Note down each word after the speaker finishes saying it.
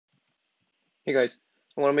Hey guys,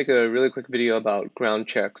 I want to make a really quick video about ground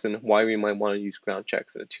checks and why we might want to use ground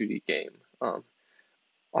checks in a 2D game. Um,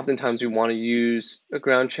 Oftentimes we want to use a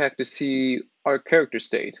ground check to see our character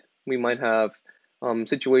state. We might have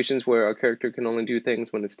situations where our character can only do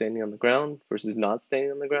things when it's standing on the ground versus not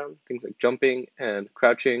standing on the ground, things like jumping and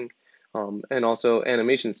crouching, and also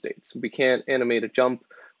animation states. We can't animate a jump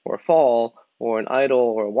or a fall or an idle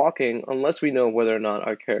or a walking unless we know whether or not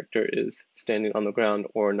our character is standing on the ground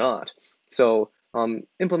or not. So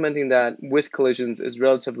implementing that with collisions is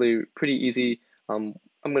relatively pretty easy. I'm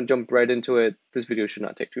going to jump right into it. This video should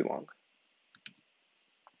not take too long.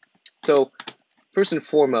 So first and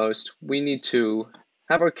foremost, we need to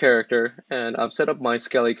have our character, and I've set up my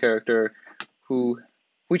Skelly character,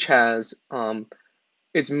 which has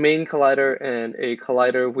its main collider and a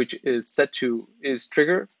collider which is set to is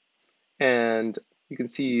trigger, and you can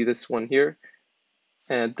see this one here.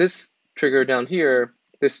 And this trigger down here,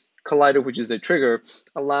 this collider, which is a trigger,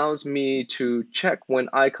 allows me to check when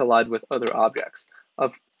I collide with other objects.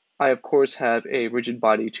 I, of course, have a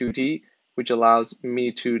Rigidbody 2D, which allows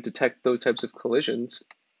me to detect those types of collisions.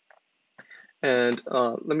 And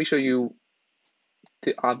let me show you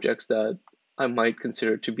the objects that I might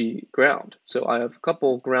consider to be ground. So I have a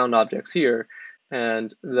couple ground objects here,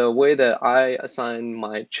 and the way that I assign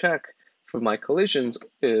my check for my collisions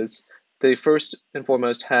is they first and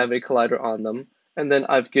foremost have a collider on them, and then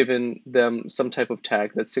I've given them some type of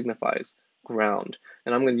tag that signifies ground.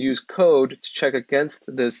 And I'm going to use code to check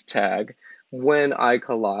against this tag when I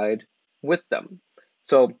collide with them.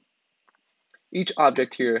 So each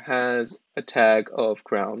object here has a tag of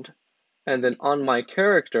ground. And then on my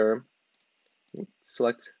character,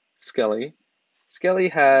 select Skelly. Skelly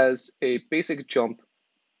has a basic jump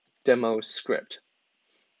demo script.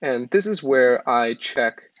 And this is where I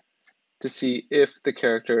check to see if the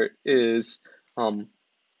character is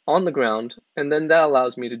on the ground, and then that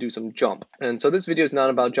allows me to do some jump. And so this video is not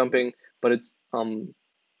about jumping, but it's I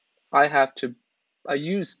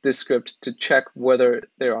use this script to check whether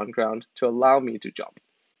they're on ground to allow me to jump.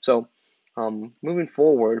 So moving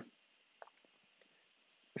forward,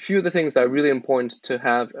 a few of the things that are really important to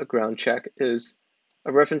have a ground check is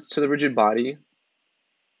a reference to the rigid body.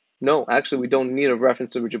 No, actually, we don't need a reference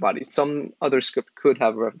to the rigid body. Some other script could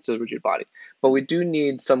have a reference to the rigid body, but we do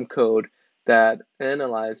need some code that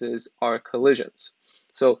analyzes our collisions.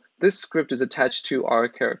 So this script is attached to our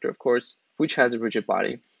character, of course, which has a rigid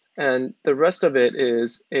body. And the rest of it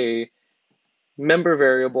is a member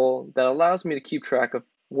variable that allows me to keep track of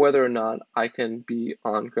whether or not I can be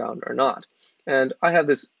on ground or not. And I have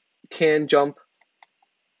this can jump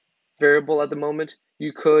variable at the moment.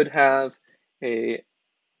 You could have a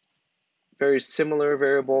very similar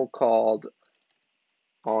variable called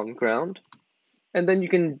on ground. And then you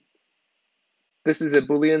can, this is a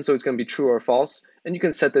Boolean, so it's going to be true or false. And you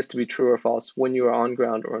can set this to be true or false when you are on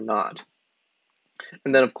ground or not.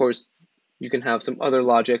 And then, of course, you can have some other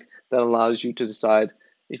logic that allows you to decide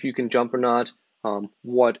if you can jump or not,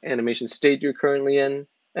 what animation state you're currently in.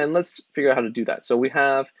 And let's figure out how to do that. So we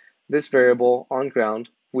have this variable on ground,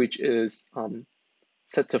 which is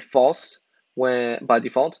set to false by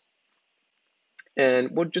default. And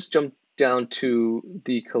we'll just jump down to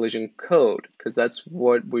the collision code because that's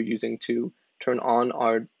what we're using to turn on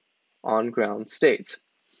our on-ground states.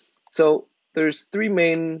 So there's three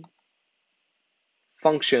main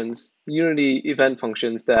functions, Unity event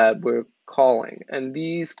functions that we're calling, and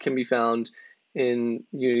these can be found in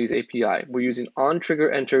Unity's API. We're using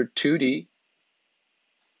onTriggerEnter 2D,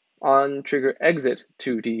 onTriggerExit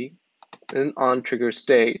 2D, and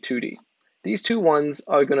onTriggerStay 2D. These two ones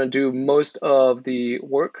are going to do most of the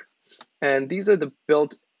work, and these are the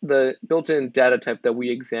built-in data type that we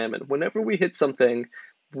examine. Whenever we hit something,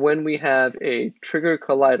 when we have a trigger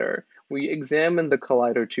collider, we examine the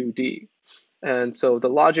collider 2D. And so the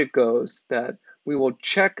logic goes that we will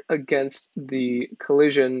check against the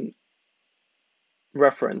collision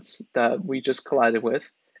reference that we just collided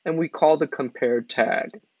with, and we call the compare tag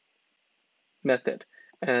method.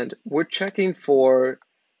 And we're checking for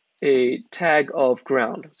a tag of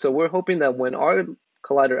ground. So we're hoping that when our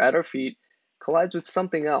collider at our feet collides with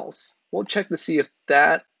something else, we'll check to see if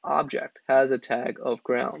that object has a tag of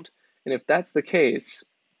ground. And if that's the case,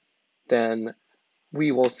 then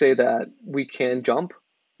we will say that we can jump,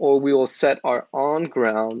 or we will set our on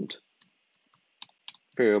ground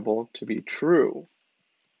variable to be true.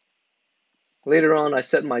 Later on, I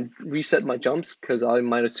reset my jumps because I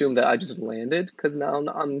might assume that I just landed because now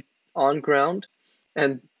I'm on ground.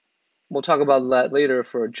 And we'll talk about that later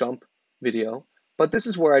for a jump video. But this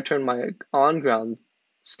is where I turn my on ground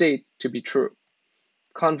state to be true.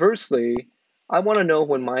 Conversely, I want to know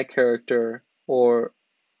when my character or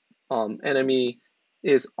enemy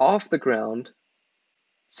is off the ground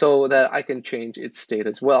so that I can change its state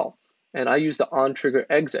as well. And I use the onTrigger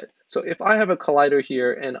exit. So if I have a collider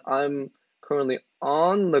here and I'm currently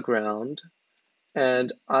on the ground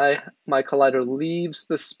and my collider leaves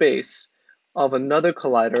the space of another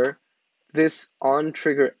collider, this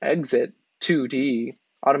onTrigger exit 2D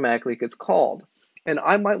automatically gets called. And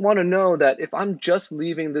I might want to know that if I'm just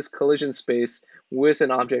leaving this collision space with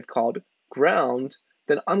an object called ground,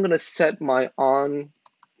 then I'm going to set my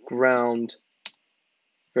onGround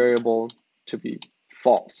variable to be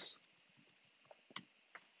false.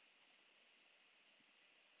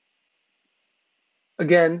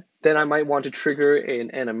 Again, then I might want to trigger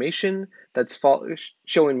an animation that's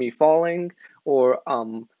showing me falling, or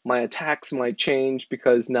my attacks might change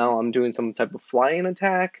because now I'm doing some type of flying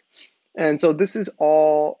attack. And so this is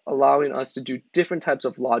all allowing us to do different types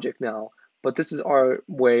of logic now, but this is our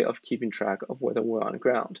way of keeping track of whether we're on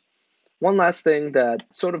ground. One last thing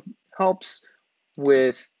that sort of helps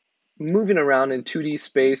with moving around in 2D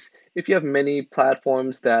space, if you have many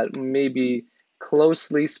platforms that may be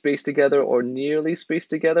closely spaced together or nearly spaced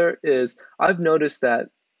together, is I've noticed that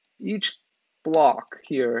each block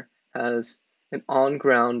here has an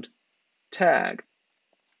on-ground tag.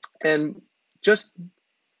 And just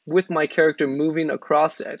with my character moving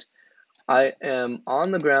across it, I am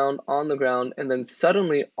on the ground, and then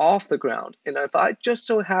suddenly off the ground. And if I just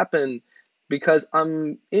so happen, because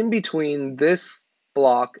I'm in between this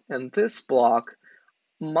block and this block,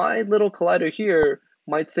 my little collider here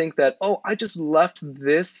might think that, oh, I just left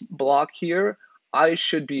this block here, I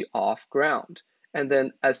should be off ground. And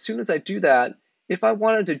then as soon as I do that, if I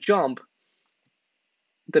wanted to jump,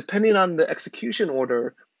 depending on the execution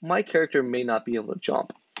order, my character may not be able to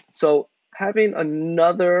jump. So having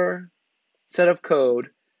another set of code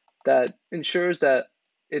that ensures that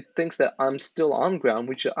it thinks that I'm still on ground,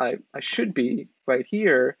 which I should be right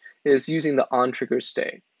here, is using the onTrigger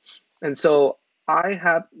stay. And so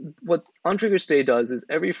what onTrigger stay does is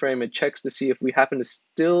every frame it checks to see if we happen to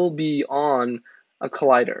still be on a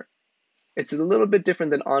collider. It's a little bit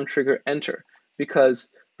different than onTrigger enter,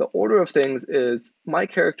 because the order of things is my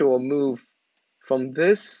character will move from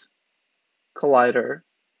this collider,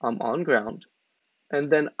 I'm on ground, and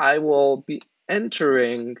then I will be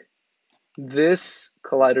entering this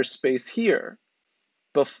collider space here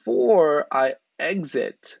before I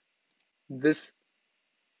exit this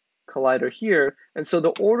collider here. And so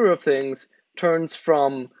the order of things turns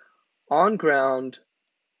from on ground,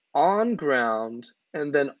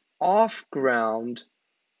 and then off ground,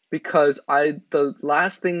 because the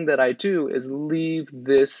last thing that I do is leave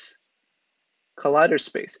this collider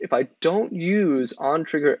space. If I don't use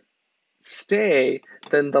onTrigger stay,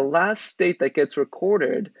 then the last state that gets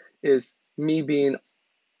recorded is me being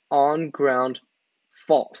on ground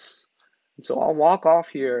false. And so I'll walk off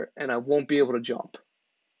here and I won't be able to jump.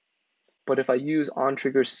 But if I use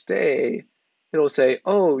onTrigger stay, it'll say,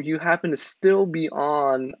 oh, you happen to still be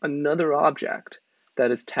on another object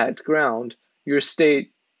that is tagged ground. Your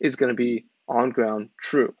state is going to be on ground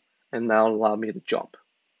true, and that'll allow me to jump.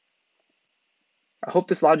 I hope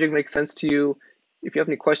this logic makes sense to you. If you have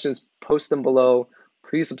any questions, post them below.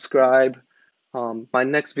 Please subscribe. My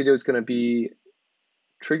next video is going to be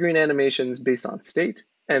triggering animations based on state,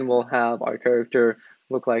 and we'll have our character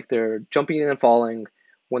look like they're jumping and falling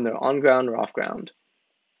when they're on ground or off ground.